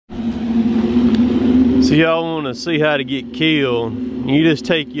So y'all want to see how to get killed? You just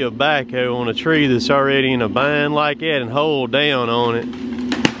take your backhoe on a tree that's already in a bind like that and hold down on it.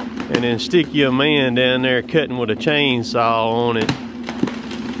 And then stick your man down there cutting with a chainsaw on it.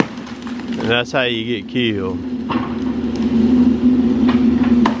 And that's how you get killed.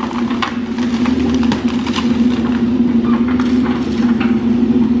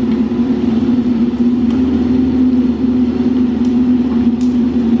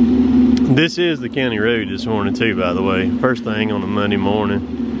 This is the county road this morning too, by the way. First thing on a Monday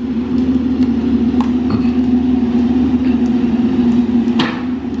morning.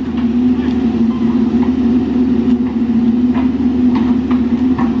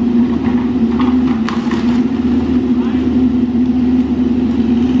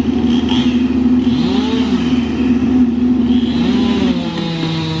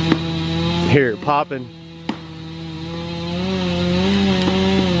 Hear it popping.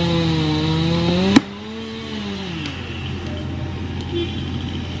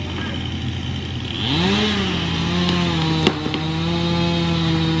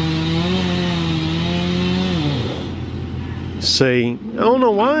 See, I don't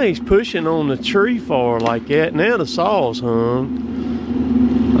know why he's pushing on the tree far like that. Now the saw's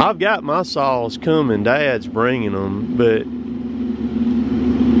hung. I've got my saws coming. Dad's bringing them, but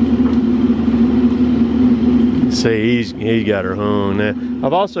see, he's got her hung now.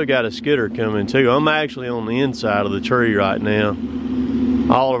 I've also got a skidder coming too. I'm actually on the inside of the tree right now.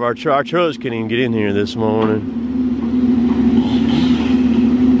 All of our trucks couldn't even get in here this morning.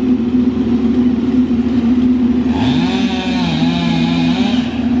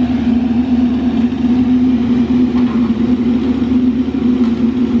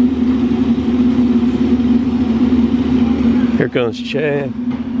 Here comes Chad.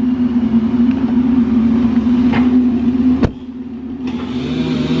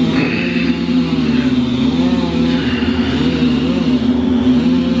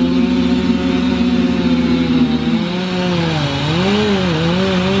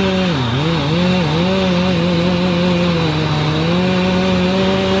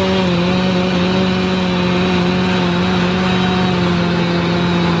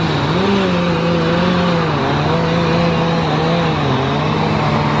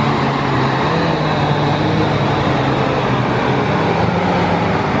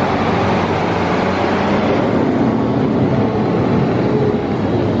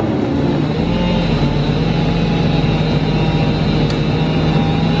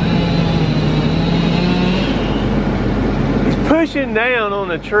 Pushing down on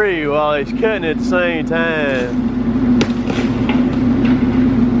the tree while he's cutting at the same time.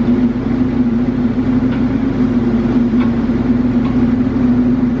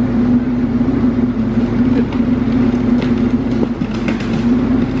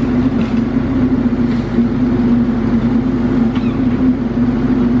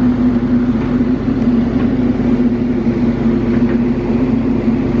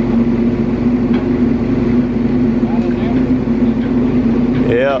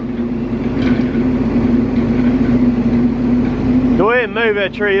 Yep. Go ahead and move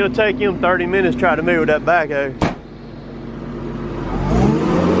that tree. It'll take him 30 minutes to try to move with that backhoe.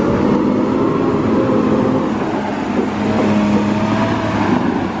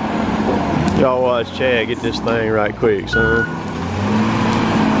 Y'all watch Chad get this thing right quick, son.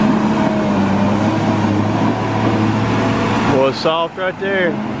 Boy, it's soft right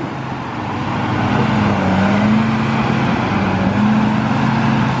there.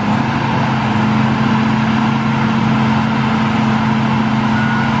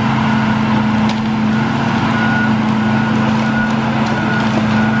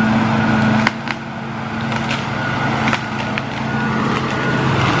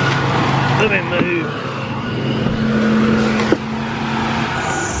 Let me move.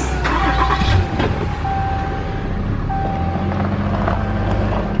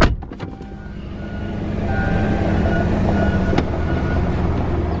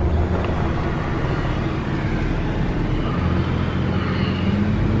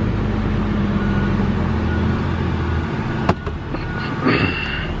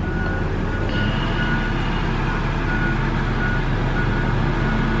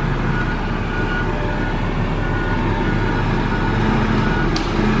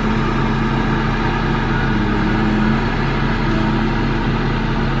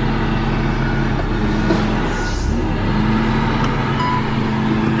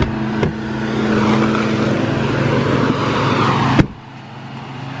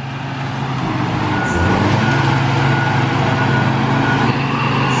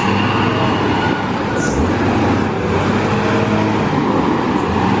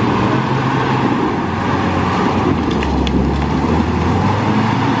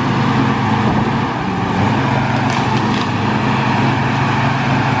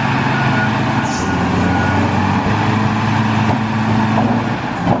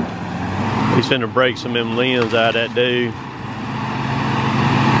 finna break some of them limbs out of that dude.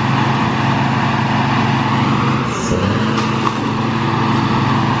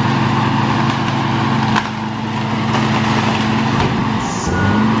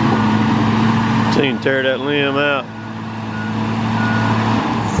 So you can tear that limb out.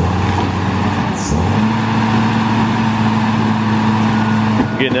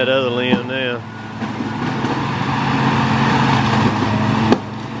 Getting that other limb now.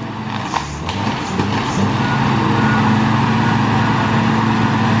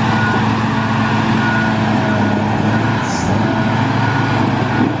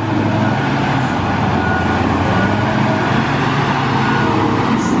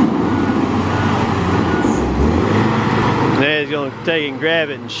 Now he's gonna take it and grab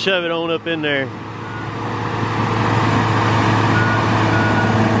it and shove it on up in there.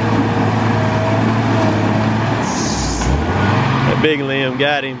 Big limb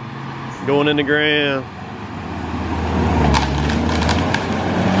got him going in the ground.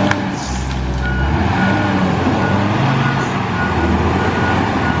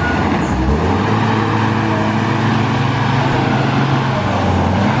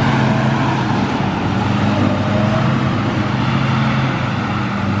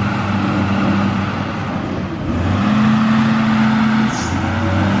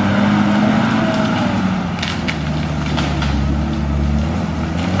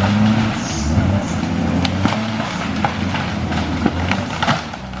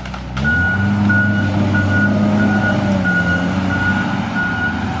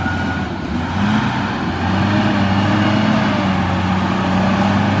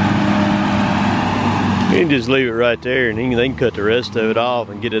 You can just leave it right there and they can cut the rest of it off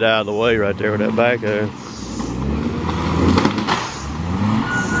and get it out of the way right there with that backhoe.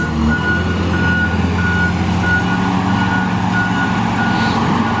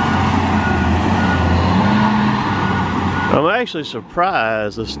 I'm actually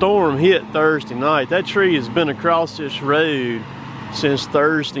surprised. The storm hit Thursday night. That tree has been across this road since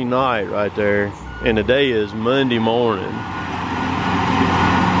Thursday night right there. And today is Monday morning.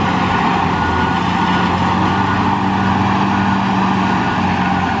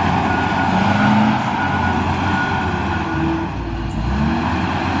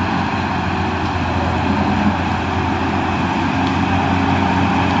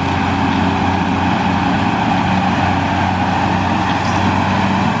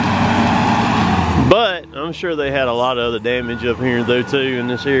 But I'm sure they had a lot of other damage up here though too, and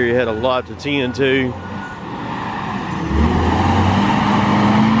this area had a lot to tend to.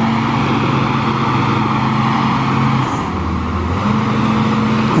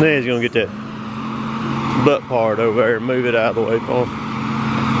 Now he's gonna get that butt part over there and move it out of the way for him.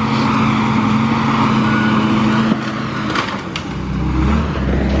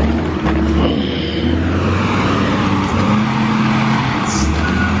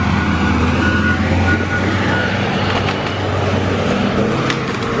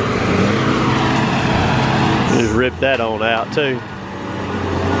 Rip that on out too.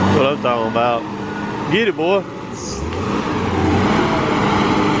 That's what I'm talking about. Get it, boy.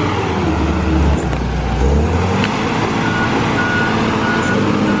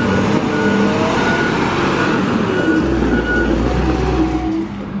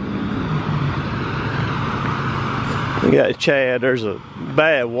 We got Chad. There's a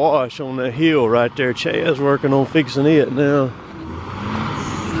bad wash on that hill right there. Chad's working on fixing it now.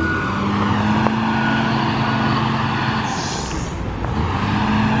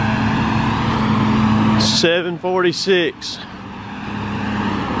 $7:46,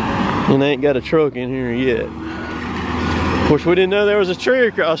 and they ain't got a truck in here yet. Of course, we didn't know there was a tree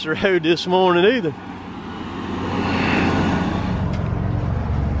across the road this morning either.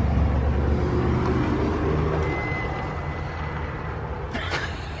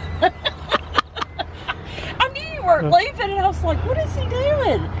 I knew you weren't leaving, and I was like, what is he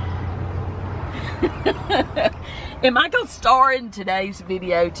doing? Am I gonna star in today's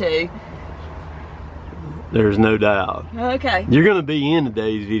video too? There's no doubt. Okay. You're gonna be in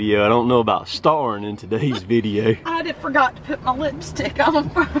today's video. I don't know about starring in today's video. I just forgot to put my lipstick on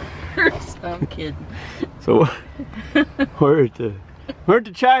first. I'm kidding. So we're at the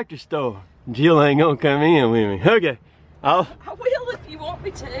tractor store. Jill ain't gonna come in with me. Okay. I will if you want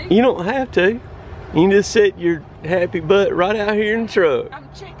me to. You don't have to. You can just sit your happy butt right out here in the truck. I'm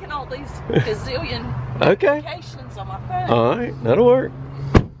checking all these gazillion notifications on my phone. Alright, that'll work.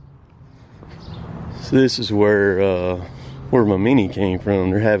 So this is where my Mini came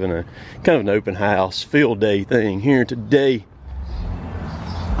from. They're having a kind of an open house field day thing here today.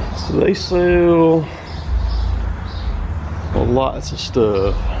 So they sell lots of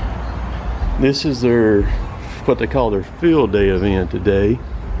stuff. This is their, what they call their field day event today.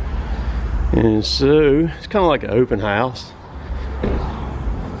 And so, it's kind of like an open house.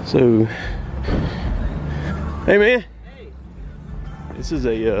 So, hey man. Hey. This is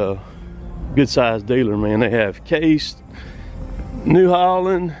a good sized dealer, man. They have Case, New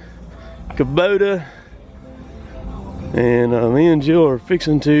Holland, Kubota, and me and Jill are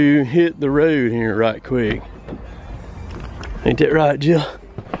fixing to hit the road here right quick. Ain't that right, Jill?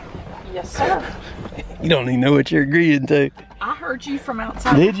 Yes, sir. You don't even know what you're agreeing to. I heard you from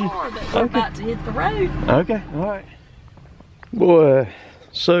outside Did the you? car that we're about to hit the road. Okay, all right. Boy,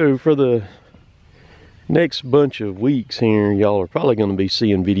 so for the next bunch of weeks here, y'all are probably going to be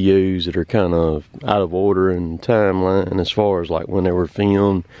seeing videos that are kind of out of order in timeline as far as like when they were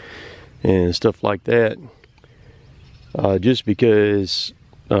filmed and stuff like that. Just because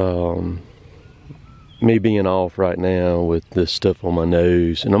me being off right now with this stuff on my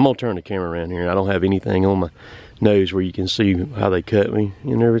nose, and I'm gonna turn the camera around here. I don't have anything on my nose where you can see how they cut me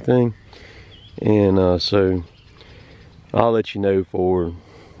and everything, and so I'll let you know before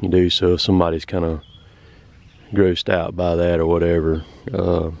you do. So if somebody's kind of grossed out by that or whatever,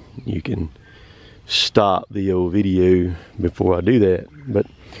 you can stop the old video before I do that. But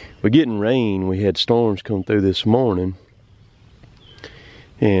we're getting rain. We had storms come through this morning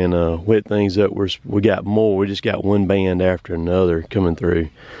and wet things up. We got more. We just got one band after another coming through.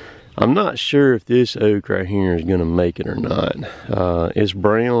 I'm not sure if this oak right here is gonna make it or not. It's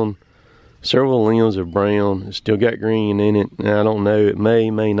brown. Several limbs are brown. It's still got green in it. I don't know. It may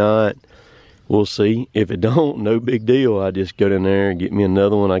not. We'll see. If it don't, no big deal. I just go down there and get me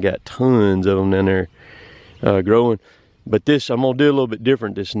another one. I got tons of them down there growing. But this, I'm gonna do a little bit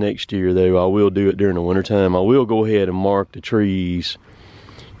different this next year though. I will do it during the wintertime. I will go ahead and mark the trees,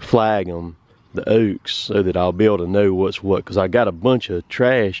 flag them, the oaks, so that I'll be able to know what's what, because I got a bunch of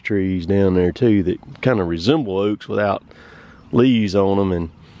trash trees down there too that kind of resemble oaks without leaves on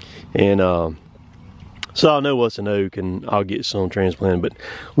them, and so I'll know what's an oak and I'll get some transplanted. But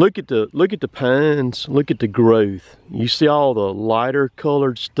look at the pines, look at the growth. You see all the lighter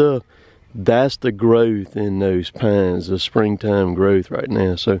colored stuff? That's the growth in those pines, the springtime growth right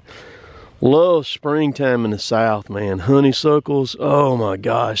now. So love springtime in the South, man. Honeysuckles, oh my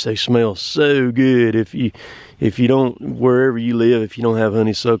gosh, they smell so good. If you don't, wherever you live, if you don't have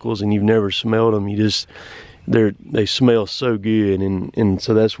honeysuckles and you've never smelled them, they smell so good, and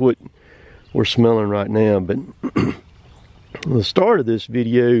so that's what we're smelling right now. But the start of this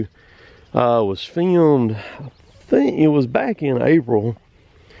video was filmed, I think it was back in April.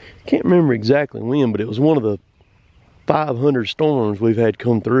 Can't remember exactly when, but it was one of the 500 storms we've had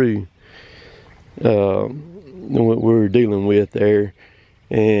come through. What we were dealing with there,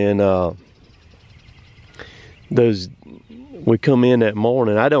 and we come in that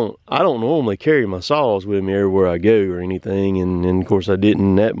morning. I don't normally carry my saws with me everywhere I go or anything, and of course I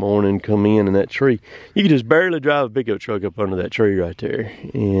didn't that morning come in that tree. You could just barely drive a pickup truck up under that tree right there,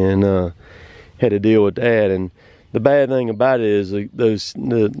 and had to deal with that. And the bad thing about it is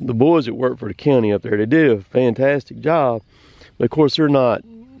the boys that work for the county up there, they do a fantastic job, but of course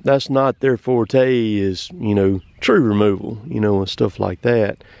that's not their forte, is, you know, tree removal, you know, and stuff like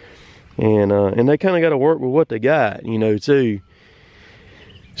that. And they kind of got to work with what they got, you know, too.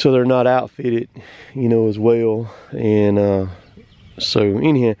 So they're not outfitted, you know, as well. And so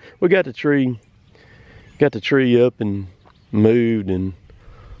anyhow, we got the tree up and moved and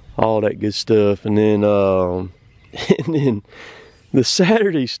all that good stuff. And then and then the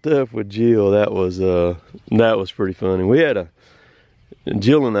Saturday stuff with Jill, that was pretty funny.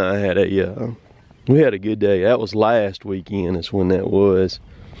 Jill and I had we had a good day. That was last weekend, is when that was.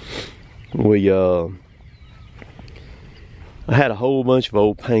 I had a whole bunch of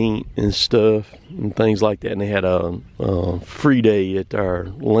old paint and stuff and things like that, and they had a free day at our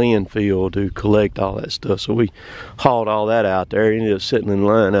landfill to collect all that stuff. So we hauled all that out there. Ended up sitting in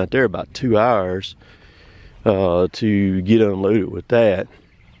line out there about 2 hours to get unloaded with that.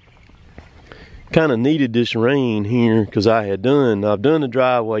 Kind of needed this rain here, because I've done the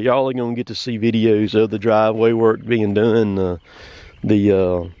driveway. Y'all are gonna get to see videos of the driveway work being done,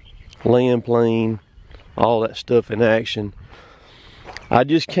 the land plane, all that stuff in action. I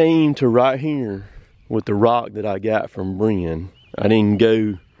just came to right here with the rock that I got from Bryn. I didn't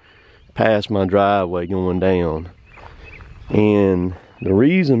go past my driveway going down, and the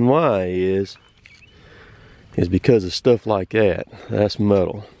reason why is because of stuff like that. That's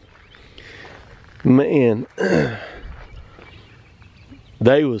metal. Man,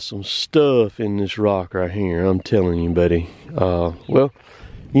 there was some stuff in this rock right here, I'm telling you, buddy. Well,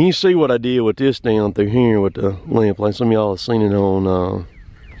 you can see what I did with this down through here with the lamp light. Some of y'all have seen it on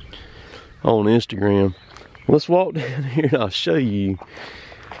on Instagram. Let's walk down here and I'll show you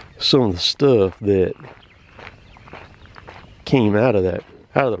some of the stuff that came out of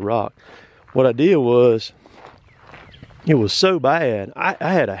the rock. What I did was, it was so bad, I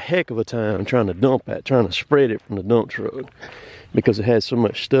had a heck of a time trying to spread it from the dump truck, because it had so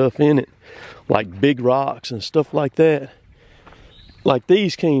much stuff in it, like big rocks and stuff like that. Like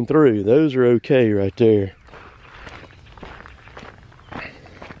these came through, those are okay right there.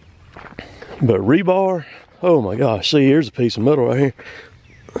 But rebar, oh my gosh, see, here's a piece of metal right here.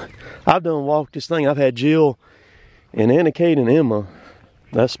 I've done walked this thing. I've had Jill and Anna Kate and Emma,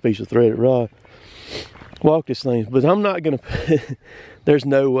 that's a piece of threaded rod, walk this thing. But I'm not gonna put, there's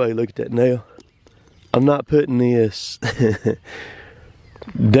no way, look at that nail. I'm not putting this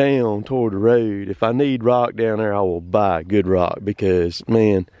down toward the road. If I need rock down there, I will buy good rock, because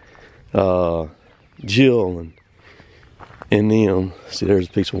man, Jill and them, see, there's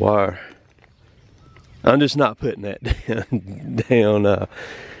a piece of wire. I'm just not putting that down,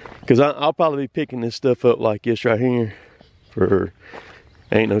 because I'll probably be picking this stuff up like this right here for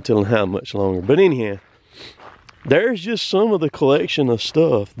ain't no telling how much longer. But anyhow, there's just some of the collection of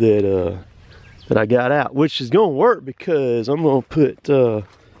stuff that that I got out, which is gonna work, because I'm gonna put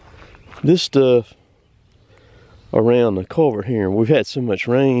this stuff around the culvert here. We've had so much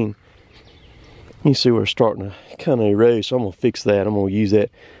rain, you see we're starting to kind of erode, so I'm gonna fix that. I'm gonna use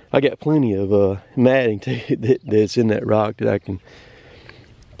that. I got plenty of matting that's in that rock that I can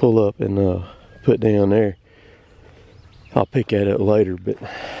pull up and put down there. I'll pick that up later, but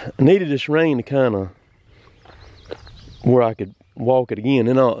I needed this rain to kind of where I could walk it again.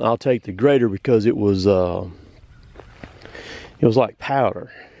 And I'll take the grader, because it was like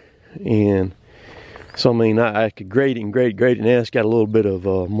powder, and so I mean I could grate it and grate it. Now it's got a little bit of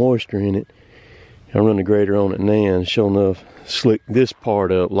moisture in it. I run the grader on it now, and sure enough, slick this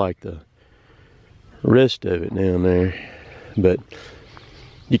part up like the rest of it down there. But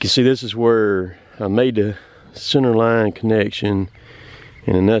you can see this is where I made the center line connection,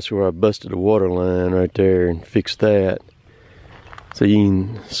 and then that's where I busted the water line right there and fixed that. So you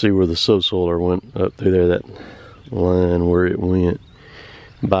can see where the subsoiler went up through there, that line where it went.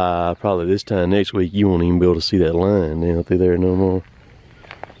 By probably this time next week, you won't even be able to see that line down through there no more.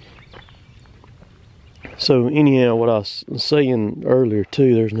 So anyhow, what I was saying earlier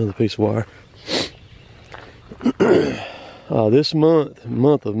too, there's another piece of wire. This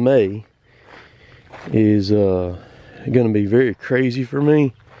month of May, is going to be very crazy for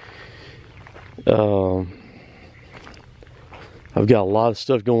me. I've got a lot of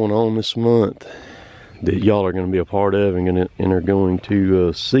stuff going on this month that y'all are going to be a part of and are going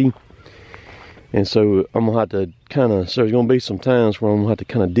to see. And so I'm going to have to so there's going to be some times where I'm going to have to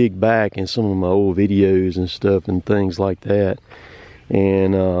kind of dig back in some of my old videos and stuff and things like that,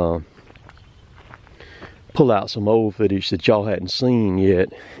 and pull out some old footage that y'all hadn't seen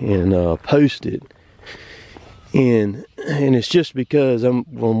yet and post it. And it's just because I'm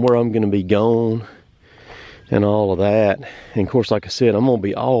where I'm going to be gone and all of that. And of course, like I said, I'm going to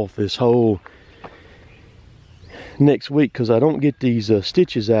be off this whole next week, because I don't get these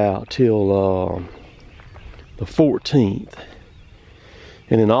stitches out till the 14th,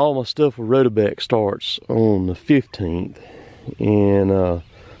 and then all my stuff with Rotobeck starts on the 15th, and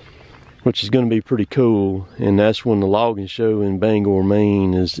which is going to be pretty cool. And that's when the logging show in Bangor,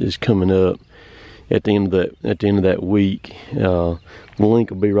 Maine is coming up at the end of that week. The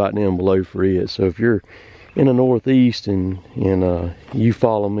link will be right down below for it. So if you're in the Northeast and you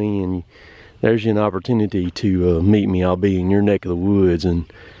follow me, and there's an opportunity to meet me, I'll be in your neck of the woods,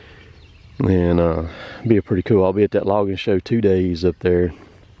 and be a pretty cool. I'll be at that logging show 2 days up there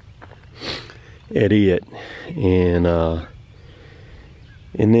at it, and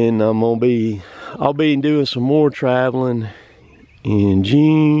then I'll be doing some more traveling in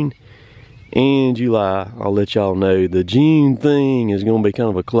June and July. I'll let y'all know. The June thing is going to be kind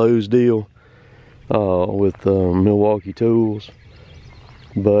of a closed deal with Milwaukee Tools,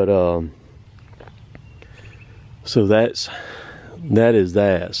 but so that is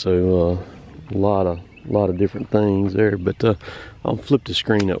that. So a lot of different things there, but I'll flip the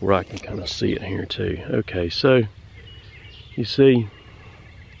screen up where I can kind of see it here too. Okay, so you see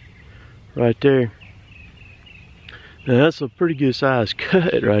right there, now that's a pretty good size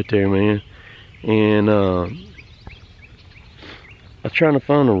cut right there, man. And I'm trying to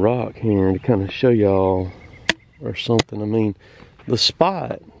find a rock here to kind of show y'all or something. I mean, the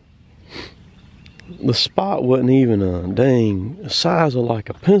spot wasn't even a dang size of like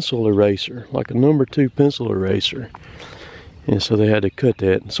a pencil eraser, like a number 2 pencil eraser. And so they had to cut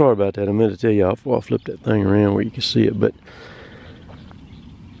that. Sorry about that. I meant to tell y'all before I flip that thing around where you can see it. But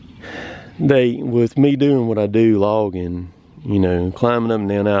with me doing what I do, logging, you know, climbing up and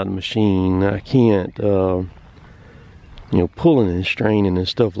down out of the machine, I can't, you know, pulling and straining and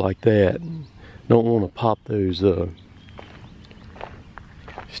stuff like that. Don't want to pop those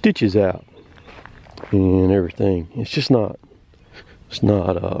stitches out and everything. It's just not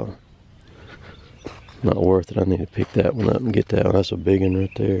worth it. I need to pick that one up and get that one. That's a big one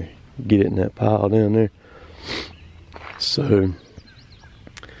right there. Get it in that pile down there. So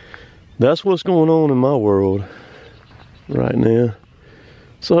that's what's going on in my world right now.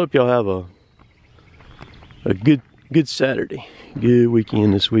 So I hope y'all have a good Saturday, good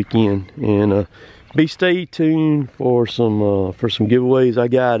weekend this weekend, and stay tuned for some giveaways. I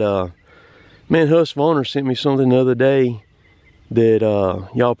got man, Huss Varner sent me something the other day that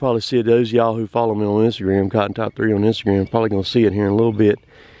y'all probably see it. Those of y'all who follow me on Instagram, Cotton Top 3 on Instagram, probably gonna see it here in a little bit.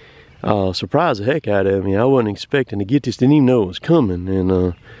 Surprised the heck out of me. I wasn't expecting to get this, didn't even know it was coming,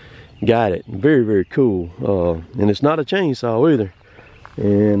 and got it. Very, very cool. And it's not a chainsaw either,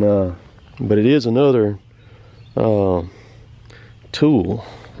 and but it is another tool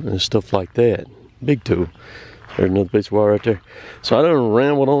and stuff like that. Big tool. There's another piece of wire right there. So I done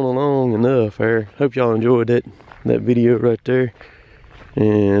rambled on long enough here. Hope y'all enjoyed that video right there,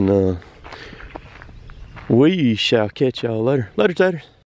 and we shall catch y'all later. Later, taters.